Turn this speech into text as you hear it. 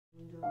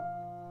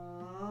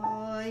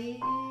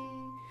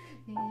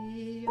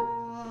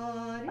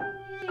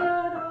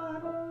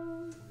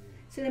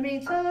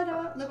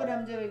ta-da. Look what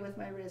I'm doing with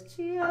my wrist.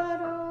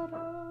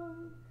 Ta-da-da.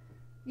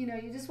 You know,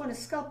 you just want to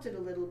sculpt it a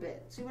little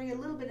bit. So you want to get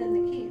a little bit in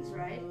the keys,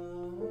 right?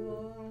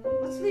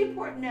 What's the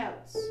important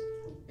notes?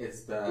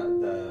 It's it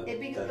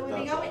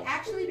would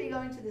actually be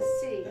going to the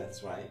C.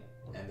 That's right.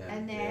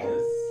 And then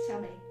tell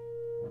me.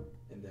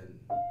 And then.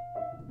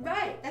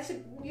 Right.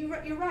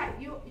 You're right.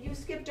 You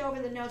skipped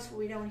over the notes where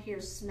we don't hear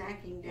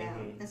smacking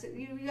down.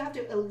 You have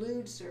to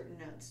elude certain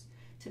notes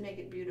to make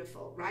it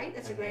beautiful, right?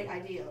 That's a great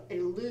idea.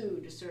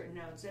 Elude certain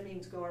notes. That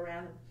means go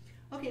around them.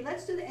 Okay,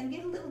 let's do that and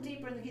get a little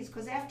deeper in the keys,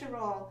 because after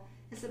all,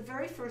 it's the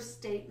very first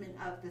statement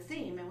of the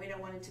theme, and we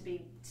don't want it to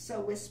be so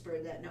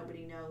whispered that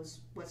nobody knows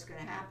what's going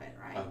to happen,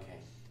 right?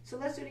 Okay. So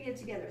let's do it again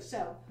together.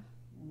 So,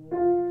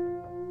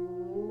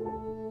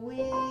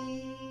 we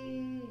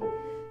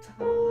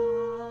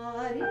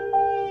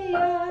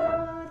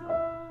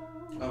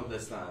oh,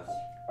 that's not.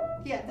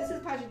 Yeah, this is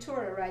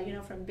Paggiatura, right? You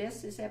know from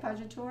Bis, is that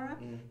Paggiatura?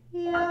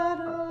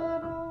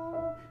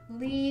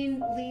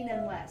 Lean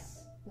and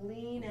less.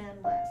 Lean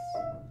and less.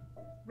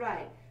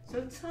 Right.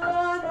 So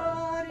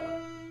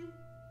ta-da-dee.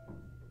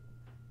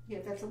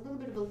 Yeah, that's a little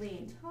bit of a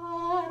lean.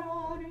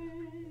 Ta-da-dee.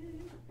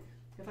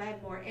 If I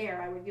had more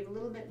air, I would give a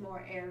little bit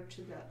more air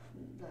to the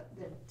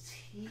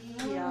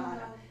ti-da.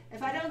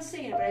 If I don't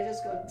sing it, but I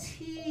just go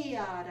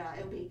ti-da,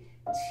 it would be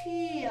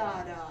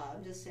ti-da.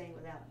 I'm just saying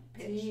without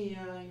pitch.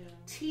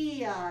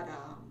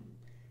 Ti-da.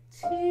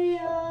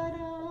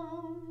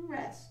 Ti-da.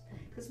 Rest.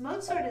 Because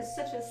Mozart is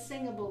such a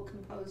singable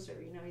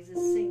composer. You know, he's a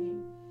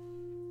singing.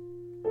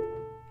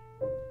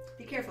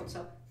 Be careful.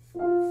 So,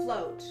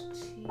 float.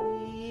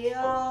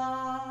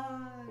 Ti-da.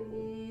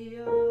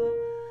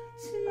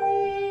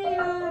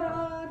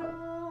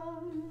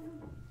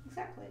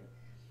 Exactly.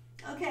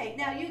 Okay,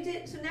 now you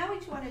did, so now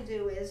what you want to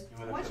do is,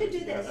 I want you to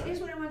do this. Here's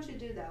what I want you to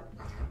do though.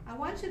 I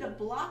want you to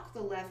block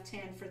the left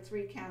hand for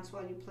 3 counts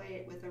while you play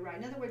it with the right.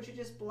 In other words, you're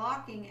just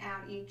blocking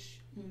out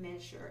each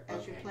measure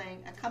as you're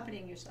playing,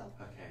 accompanying yourself.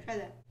 Okay. Try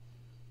that.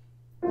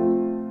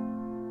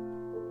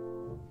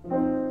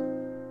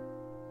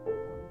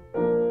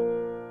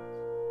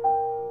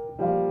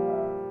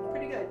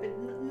 Pretty good, but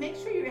make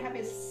sure you have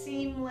a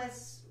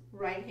seamless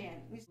right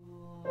hand.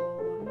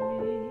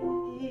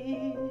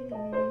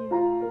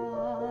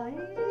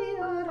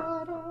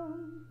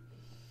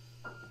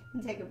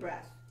 And take a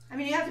breath. I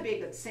mean, you have to be a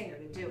good singer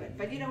to do it,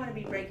 but you don't want to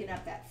be breaking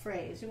up that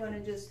phrase. You want to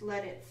just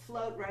let it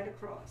float right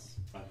across.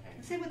 Okay.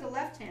 And same with the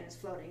left hand is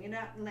floating. You're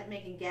not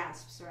making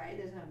gasps, right?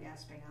 There's no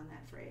gasping on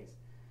that phrase.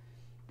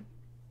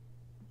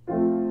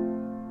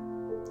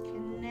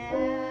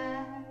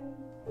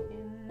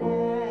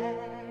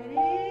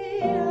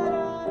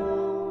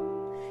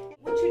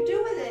 What you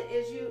do with it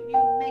is you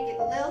make it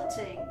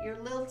lilting. You're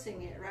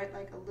lilting it, right?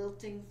 Like a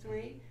lilting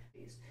 3.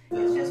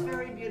 It's just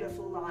very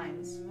beautiful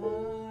lines. 2,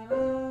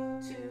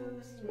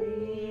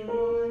 3,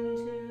 1,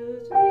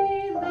 2, 3,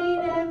 lean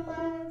and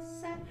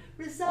less, and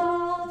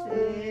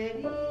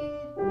resulted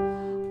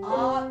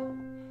up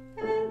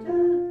and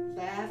down,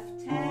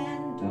 left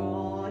hand,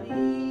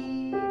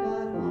 da-dee,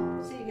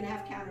 da-da. So you can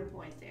have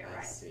counterpoint there,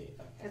 right? I see.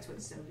 Okay. That's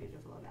what's so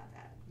beautiful about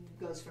that. It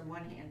goes from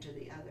one hand to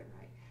the other,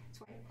 right?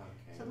 Okay.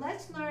 So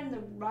let's learn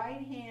the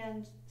right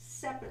hand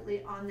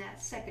separately on that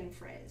second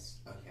phrase.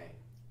 Okay.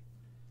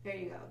 There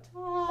you go.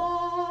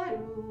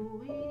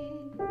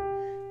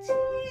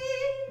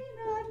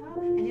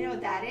 And you know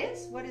what that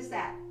is? What is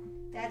that?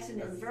 That's an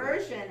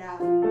inversion of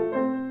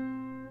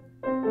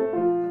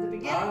the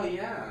beginning. Oh,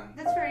 yeah.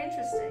 That's very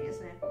interesting,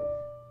 isn't it?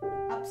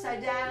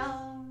 Upside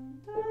down.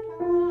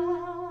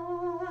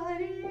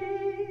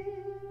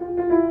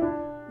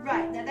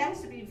 Right. Now that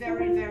has to be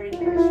very, very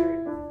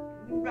measured.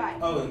 Right.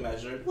 Oh,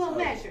 measured? Well,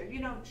 measured.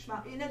 You don't,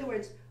 in other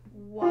words,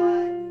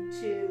 1,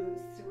 2,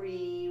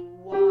 3,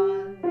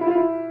 1.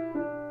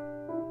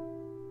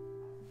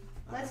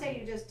 Let's say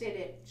you just did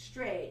it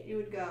straight. You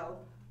would go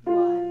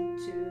 1,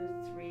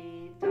 2,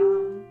 3,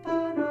 dum,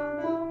 ba,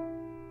 da, dum.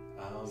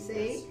 Oh,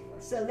 see?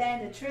 Yes, so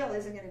then the trill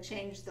isn't going to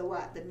change the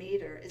what? The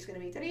meter. It's going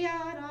to be 2 is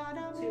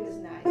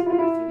nice. If you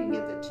can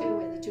get the 2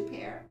 in the 2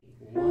 pair.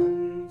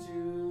 1, 2,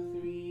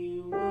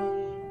 3,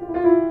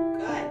 1.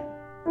 Good.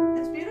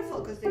 That's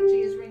beautiful because the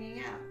G is ringing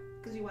out.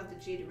 Because you want the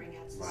G to ring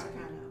out to the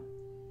soprano.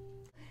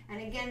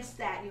 And against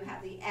that, you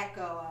have the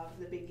echo of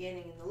the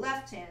beginning in the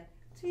left hand.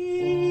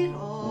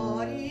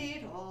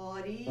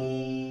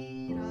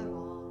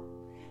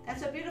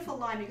 That's a beautiful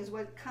line because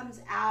what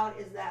comes out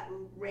is that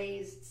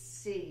raised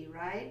C,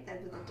 right?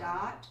 That with a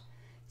dot.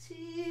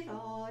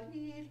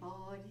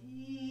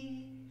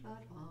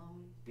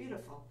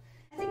 Beautiful.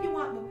 I think you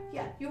want more.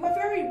 Yeah, you were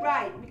very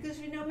right because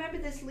you know, remember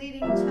this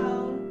leading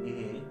tone?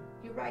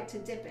 You're right to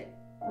dip it.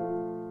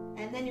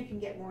 And then you can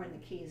get more in the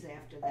keys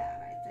after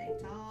that, I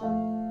think.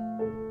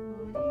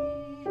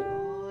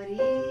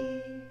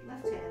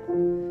 Left hand.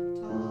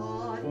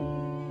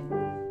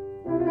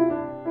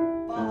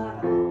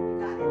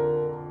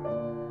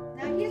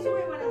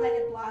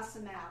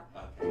 Blossom out.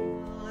 Okay.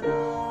 Boy,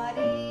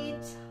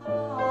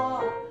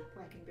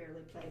 I can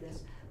barely play this.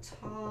 So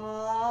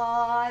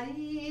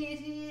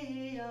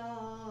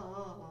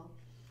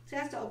it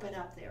has to open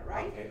up there,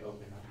 right? Okay,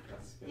 open up.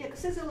 good. Yeah,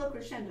 because there's a little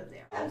crescendo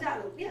there.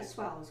 Yeah,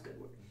 swell is a good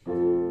word.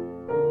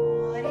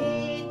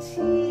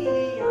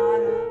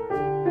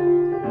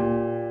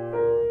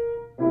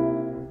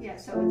 Yeah,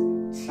 so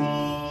it's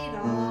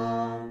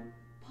ti-dum,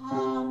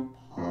 pom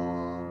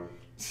pom,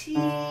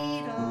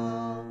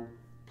 ti-dum,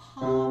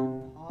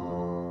 pom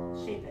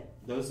pom. Shape it.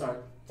 Those are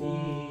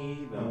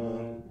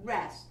ti-dum,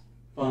 Rest.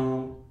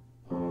 pum,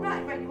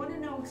 Right, right. You want to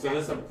know So exactly.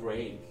 there's a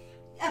break.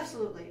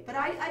 Absolutely, but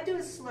I do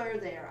a slur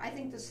there. I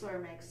think the slur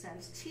makes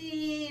sense.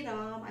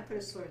 Ti-dum, I put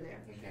a slur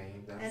there. Okay.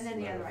 That's And then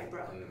the other I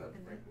broke. And then the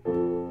And break.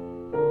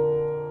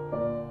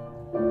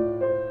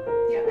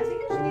 Yeah, I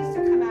think it needs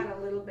to come out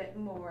a little bit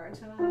more.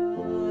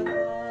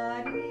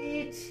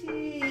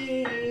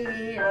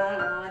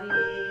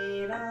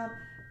 Ta-da-dee-ti-da-dee-dum,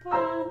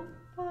 pum,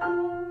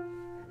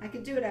 pum. I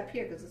could do it up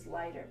here because it's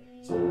lighter.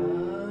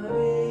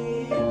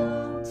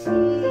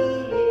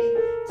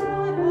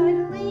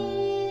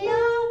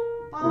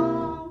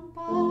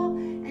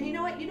 And you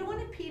know what? You don't want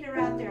to peter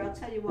out there. I'll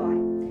tell you why.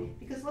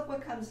 Because look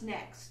what comes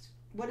next.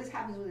 What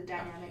happens with a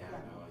dynamic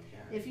level?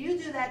 If you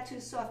do that too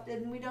soft,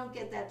 then we don't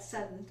get that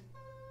sudden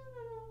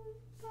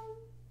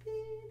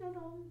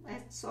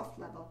that soft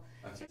level.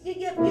 Okay.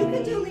 You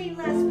could do lean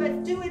less,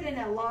 but do it in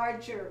a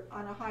larger,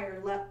 on a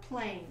higher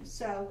plane.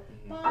 So,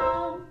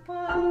 bum,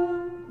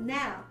 bum.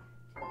 Now,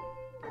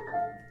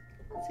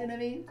 see what I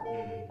mean?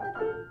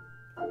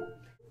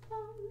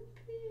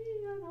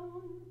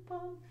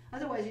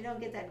 Otherwise, you don't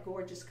get that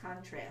gorgeous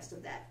contrast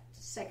of that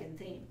second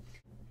theme.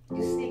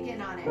 You sneak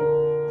in on it.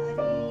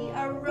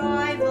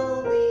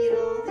 Arrival,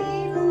 leedle,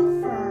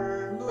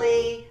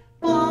 firmly,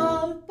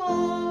 bum,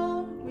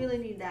 bum. Really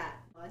need that.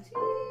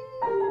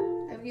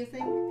 Have you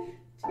think?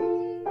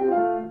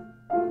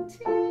 Connect.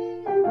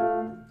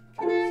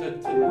 So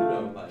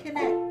tenuto, like.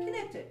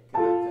 Connect it.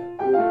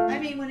 I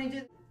mean, when I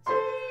do.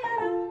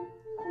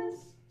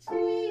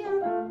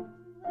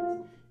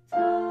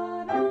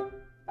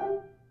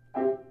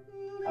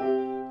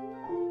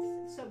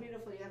 It's so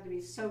beautiful. You have to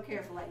be so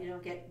careful that you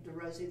don't get the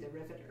Rosie the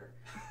Riveter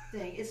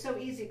thing. It's so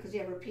easy because you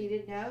have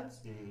repeated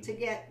notes to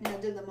get,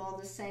 do them all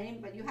the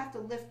same, but you have to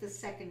lift the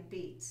second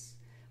beats.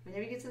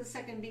 Whenever you get to the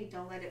second beat,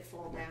 don't let it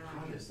fall down.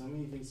 God, there's so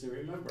many things to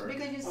remember.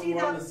 Because you see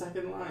we're on that. the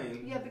second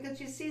line. Yeah, because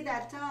you see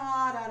that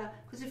da da da.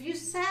 Because if you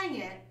sang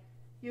it,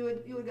 you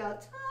would go da da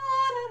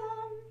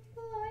dum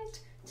light,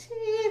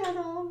 ti da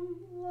dum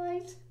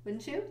light,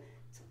 wouldn't you?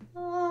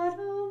 Da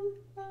dum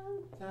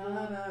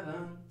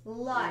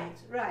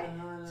light, right?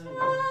 Da da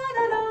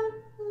dum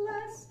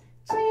less,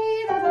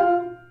 ti da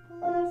dum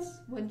less,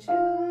 wouldn't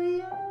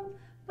you?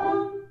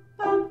 Bum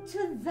bum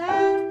to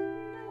that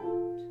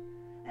note.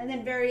 And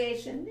then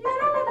variation. Less.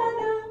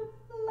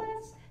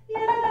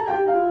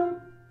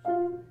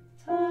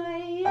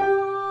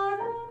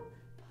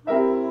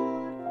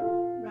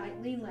 Right,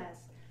 lean less.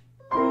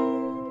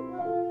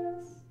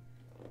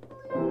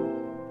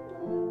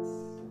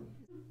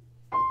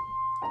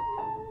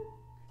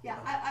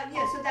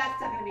 Yeah, so that's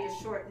not going to be a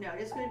short note.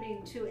 It's going to be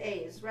 2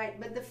 A's, right?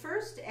 But the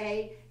first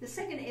A, the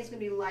second A is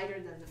going to be lighter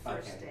than the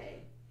first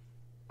A.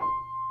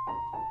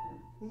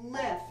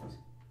 Lift.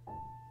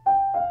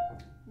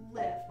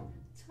 Lift.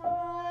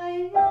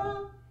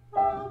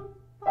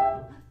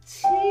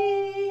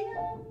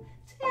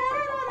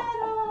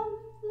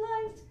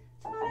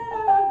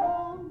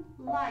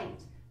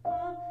 Light.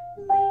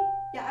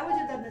 Yeah, I would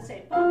do them the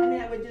same. I mean,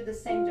 I would do the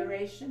same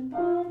duration.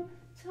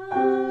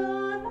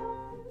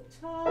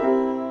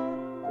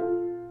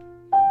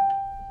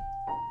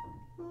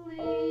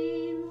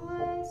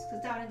 Lean-less,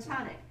 because down in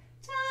tonic.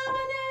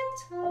 Dominant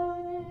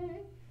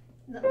tonic.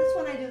 This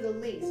one I do the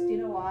least. Do you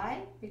know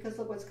why? Because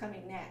look what's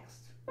coming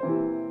next.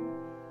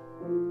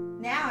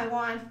 Now I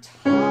want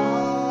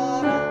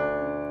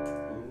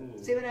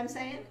see what I'm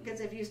saying? Because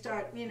if you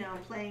start,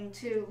 playing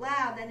too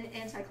loud, then it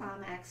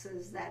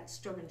anticlimaxes that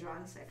Sturm und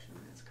Drang section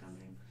that's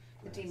coming.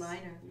 The D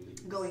minor,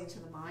 going to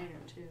the minor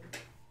too.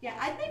 Yeah,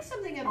 I'd make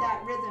something of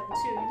that rhythm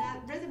too.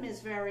 That rhythm is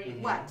very,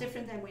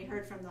 different than we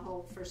heard from the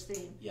whole first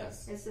theme.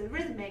 Yes. It's the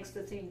rhythm makes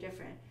the theme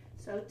different.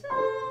 So,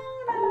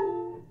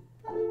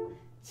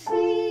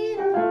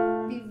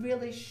 be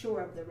really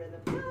sure of the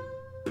rhythm.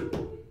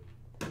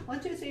 1,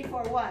 2, 3,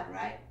 4, 1,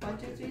 right? 1,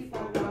 2, 3, 4,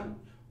 1. 1,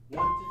 2,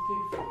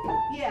 3,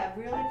 4. Yeah,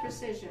 really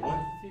precision.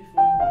 1, 2, 3,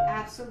 4.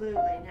 Absolutely.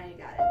 Now you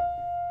got it.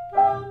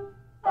 Bum,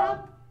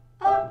 up,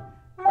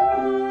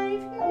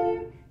 arrive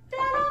here.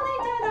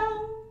 Da-da-lee-da-dum,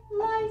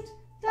 light,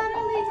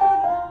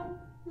 da-da-lee-da-dum,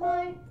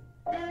 light,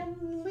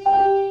 and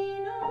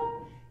lean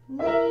on,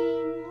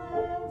 lean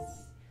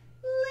less,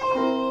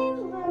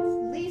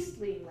 least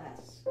lean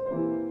less.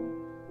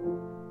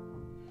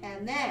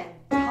 And then,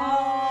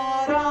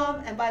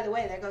 ta-dum, and by the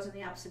way, that goes in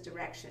the opposite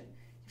direction.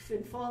 You've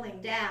been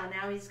falling down,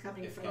 now he's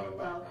coming from the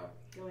low,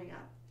 going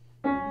up.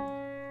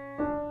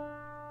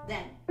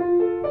 Then,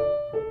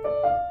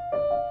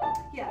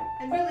 yeah,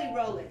 and really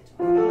roll it.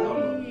 I'm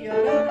going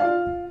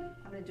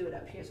to do it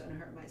up here so I don't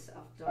hurt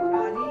myself.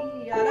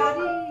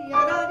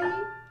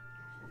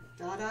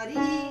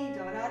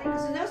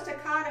 Because there's no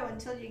staccato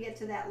until you get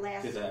to that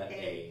last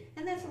A.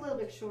 And that's a little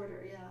bit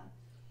shorter, yeah.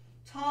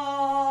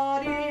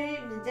 Ta-dee,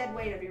 and the dead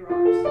weight of your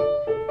arms.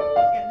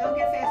 Yeah, don't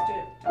get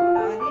faster.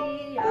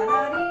 Ta-da-dee,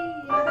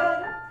 ya-da-dee,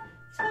 ya-da-da.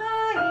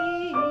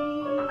 Ta-dee,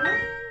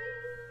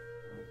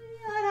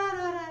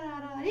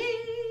 ya-da-da-da-da-da-dee.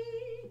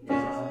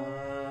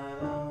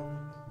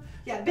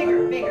 Yeah,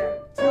 bigger, bigger.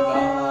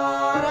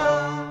 Ta-da,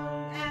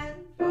 and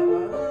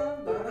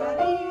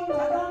ta-da-dee,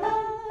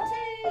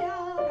 ta-da-da-dee-ya-da.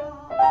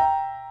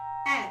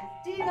 And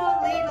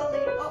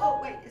dee-do-lee-do-lee. Oh,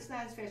 wait, it's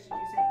not as fast as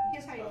you say.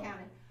 Here's how you count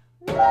it.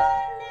 1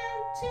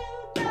 and 2,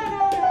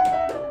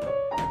 da-da-da-da-da.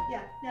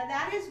 Yeah, now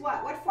that is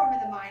what? What form of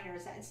the minor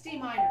is that? It's D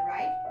minor,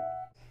 right?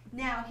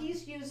 Now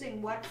he's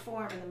using what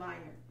form of the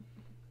minor?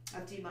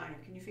 Of D minor.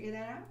 Can you figure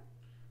that out?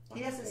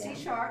 He has a C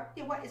sharp.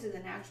 Yeah, what is it? The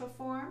natural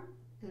form?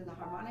 Is it the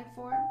harmonic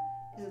form?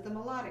 Is it the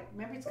melodic?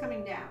 Remember, it's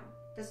coming down.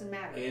 Doesn't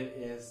matter. It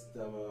is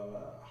the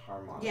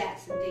harmonic.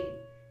 Yes, indeed.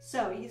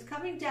 So he's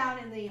coming down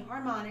in the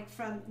harmonic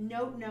from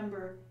note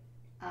number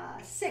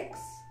 6.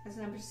 That's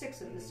number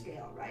 6 of the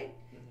scale, right?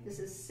 This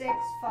is 6,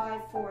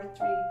 5, 4,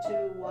 3,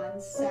 2,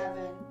 1,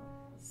 7,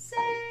 6,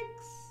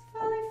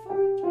 5,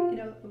 4, 3. You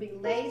know, it'll be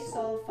lay,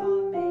 sol, fa,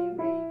 me,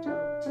 re, do,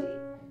 ti.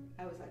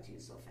 I always like to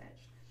use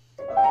solfege.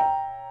 Okay.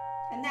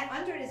 And that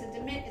under it is a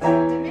diminished.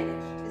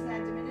 Isn't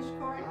that a diminished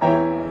chord?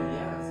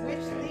 Yes.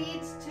 Which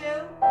leads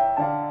to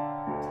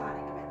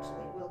tonic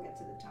eventually. We'll get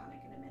to the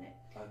tonic in a minute.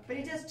 Okay. But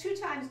he does 2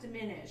 times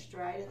diminished,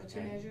 right? In the 2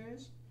 Okay.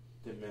 measures.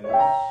 Diminish.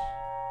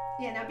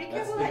 Yeah, now be That's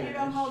careful that you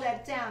don't diminished. hold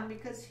that down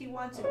because he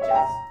wants it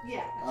just,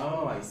 yeah.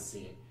 Oh, I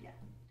see.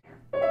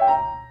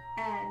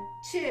 And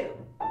 2.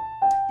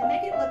 You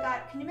make it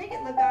legato. Can you make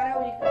it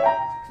legato? You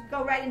can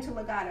go right into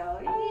legato.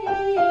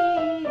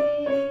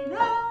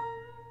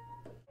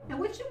 Now,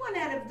 what you want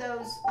out of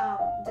those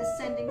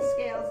descending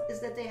scales is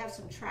that they have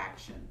some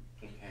traction.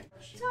 Okay.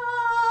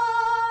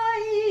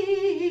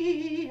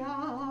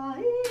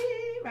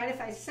 Right? If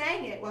I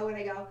sang it, what would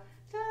I go?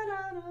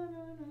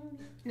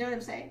 You know what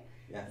I'm saying?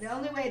 Yes. The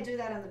only way I'd do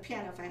that on the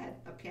piano, if I had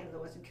a piano that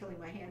wasn't killing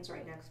my hands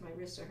right now because my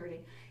wrists are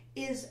hurting,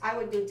 is I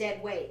would do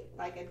dead weight.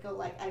 Like I'd go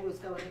like I was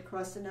going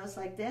across the notes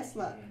like this,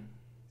 look.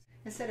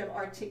 Instead of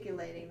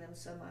articulating them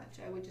so much,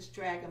 I would just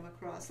drag them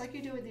across, like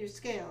you do with your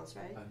scales,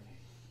 right? Okay.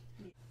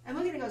 And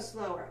we're going to go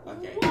slower.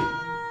 Okay. 1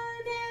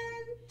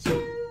 and 2,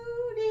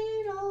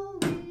 dee-do,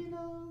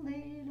 dee-do,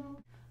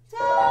 dee-do.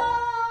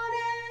 Dot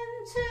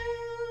and 2,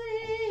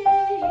 dee.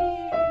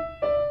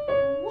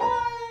 1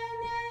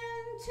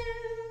 and 2,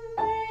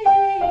 dee.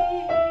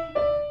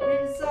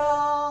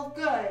 Resolve,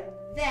 good.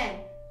 Then,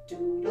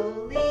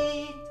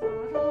 doodle-lee,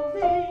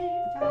 doodle-lee,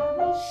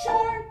 doodle,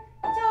 short,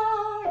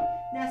 dot.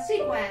 Now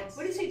sequence.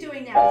 What is he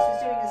doing now? He's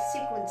just doing a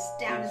sequence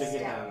down a Take it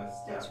step. down a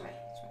step. That's right.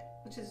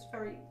 Which is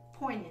very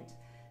poignant.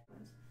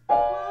 1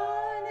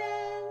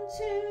 and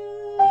 2,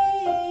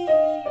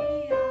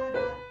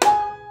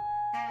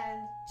 and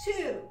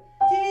 2,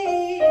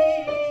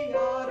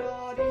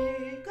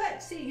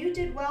 good. See, you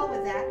did well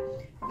with that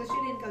because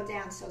you didn't go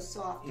down so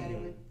soft that it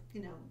would,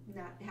 you know,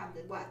 not have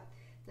the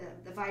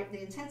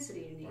the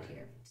intensity you need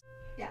here.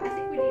 Yeah, I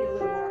think we need a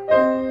little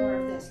more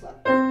of this. Look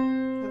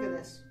at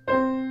this.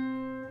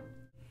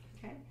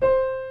 Okay,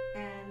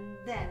 and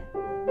then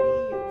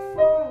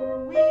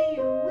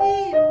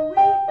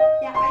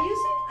yeah,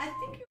 I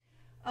think.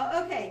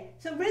 Oh, okay,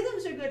 so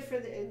rhythms are good for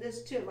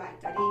this too, right?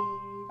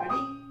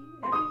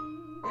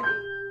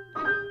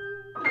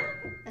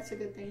 That's a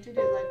good thing to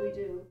do, like we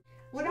do.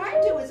 What I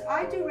do is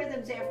I do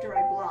rhythms after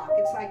I block.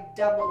 It's like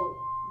double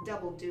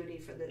duty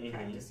for the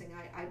practicing.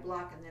 I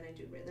block and then I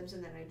do rhythms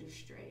and then I do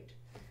straight.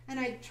 And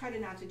I try to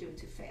not to do it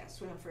too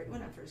fast when I'm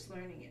first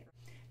learning it.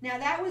 Now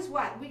that was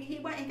what? He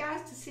got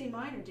us to C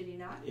minor, did he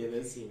not? It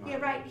is C minor. Yeah,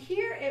 right.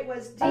 Here it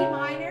was D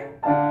minor.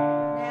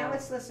 Now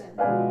it's, listen.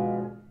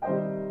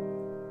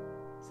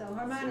 So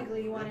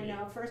harmonically you want to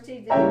know, first he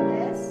did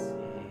this,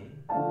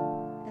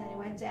 and then he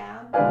went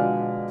down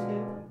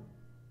to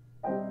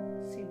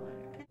C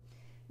minor.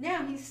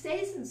 Now he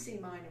stays in C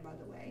minor, by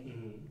the way.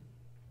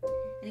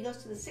 And he goes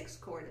to the 6th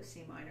chord of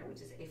C minor,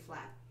 which is A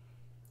flat.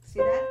 See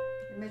that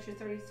in measure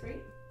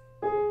 33?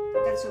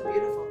 That's so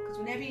beautiful, because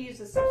whenever you use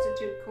a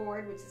substitute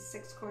chord, which is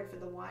 6th chord for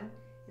the 1,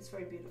 it's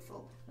very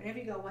beautiful. Whenever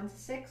you go 1 to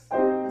 6,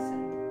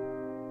 listen.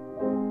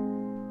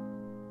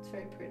 It's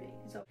very pretty.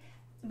 So,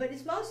 but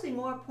it's mostly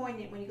more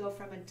poignant when you go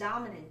from a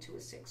dominant to a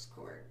 6th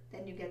chord.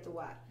 Then you get the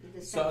what?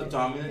 So a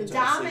dominant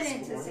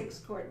to a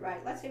 6th chord,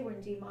 right? Let's say we're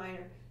in D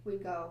minor. We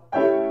go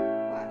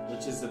what?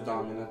 Which is the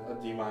dominant, a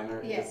D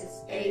minor. Yes,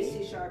 it's A,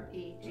 C sharp,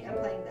 E, G. I'm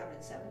playing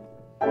dominant 7.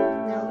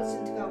 Now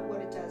listen to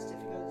what it does if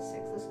you go to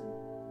 6. Listen.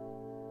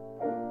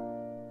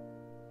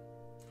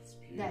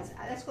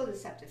 That's called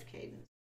deceptive cadence.